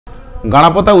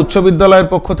গাঁড়াপোতা উচ্চ বিদ্যালয়ের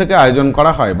পক্ষ থেকে আয়োজন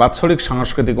করা হয় বাৎসরিক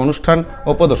সাংস্কৃতিক অনুষ্ঠান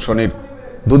ও প্রদর্শনীর।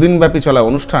 দুদিনব্যাপী চলা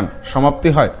অনুষ্ঠান সমাপ্তি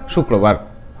হয় শুক্রবার।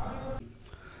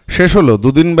 শেষ হলো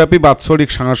দুদিনব্যাপী বাৎসরিক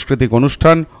সাংস্কৃতিক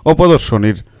অনুষ্ঠান ও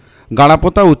প্রদর্শনীর।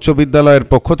 গাঁড়াপোতা উচ্চ বিদ্যালয়ের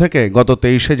পক্ষ থেকে গত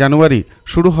 23শে জানুয়ারি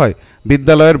শুরু হয়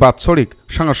বিদ্যালয়ের বাৎসরিক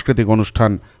সাংস্কৃতিক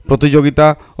অনুষ্ঠান, প্রতিযোগিতা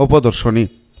ও প্রদর্শনী।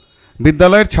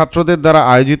 বিদ্যালয়ের ছাত্রদের দ্বারা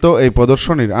আয়োজিত এই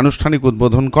প্রদর্শনীর আনুষ্ঠানিক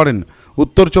উদ্বোধন করেন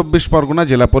উত্তর 24 পরগনা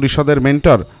জেলা পরিষদের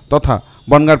মেন্টর তথা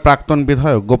বনগাঁর প্রাক্তন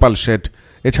বিধায়ক গোপাল শেঠ।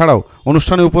 এছাড়াও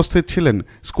অনুষ্ঠানে উপস্থিত ছিলেন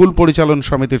স্কুল পরিচালন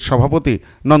সমিতির সভাপতি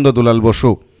নন্দদুলাল বসু।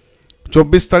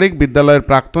 24 তারিখ বিদ্যালয়ের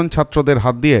প্রাক্তন ছাত্রদের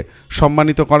হাত দিয়ে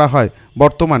সম্মানিত করা হয়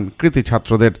বর্তমান কৃতী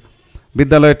ছাত্রদের।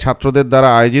 বিদ্যালয়ের ছাত্রদের দ্বারা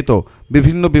আয়োজিত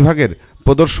বিভিন্ন বিভাগের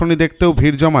প্রদর্শনী দেখতেও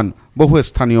ভিড় জমান বহু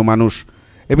স্থানীয় মানুষ।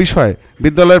 এ বিষয়ে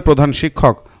বিদ্যালয়ের প্রধান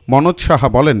শিক্ষক মনোজ সাহা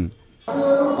বলেন,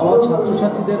 আমার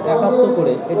ছাত্রছাত্রীদের একাত্ম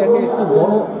করে এটাকে একটু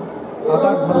বড়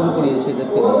আকার ধারণ করিয়েছে।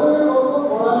 এদেরকে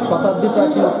শতাব্দী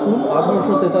প্রাচীন স্কুল,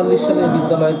 1843 সালে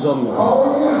বিদ্যালয়ের জন্ম।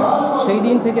 সেই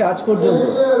দিন থেকে আজ পর্যন্ত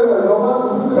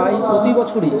প্রায় প্রতি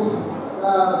বছরই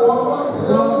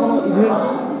কোনো না কোনো ইভেন্ট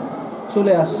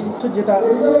চলে আসছে, যেটা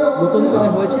নতুন করে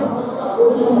হয়েছে।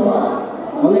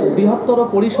 অনেক বৃহত্তর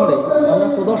পরিসরে আমরা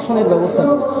প্রদর্শনীর ব্যবস্থা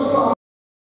করেছি।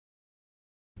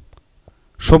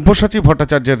 সব্যসাচী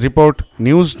ভট্টাচার্যের রিপোর্ট,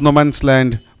 নিউজ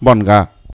নোম্যান্সল্যান্ড, বনগাঁ।